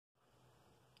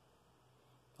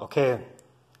Okay,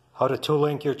 how to tool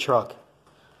link your truck.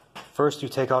 First you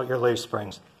take out your leaf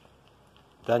springs.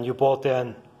 Then you bolt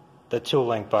in the tool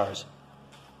link bars.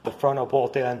 The front will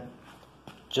bolt in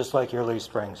just like your leaf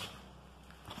springs.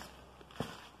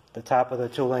 The top of the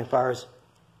tool link bars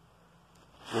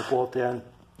will bolt in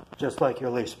just like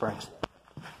your leaf springs.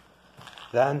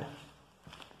 Then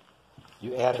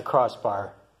you add a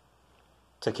crossbar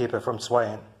to keep it from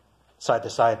swaying side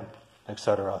to side,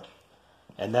 etc.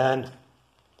 And then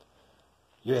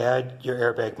you add your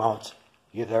airbag mounts,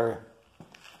 either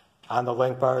on the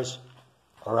link bars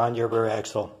or on your rear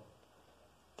axle.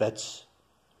 That's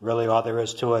really all there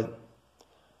is to it.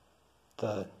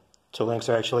 The tool links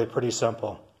are actually pretty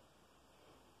simple.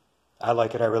 I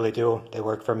like it, I really do. They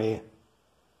work for me.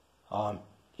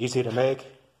 Easy to make,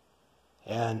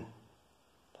 and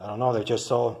I don't know, they're just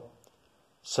so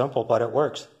simple, but it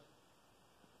works.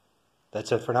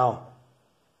 That's it for now.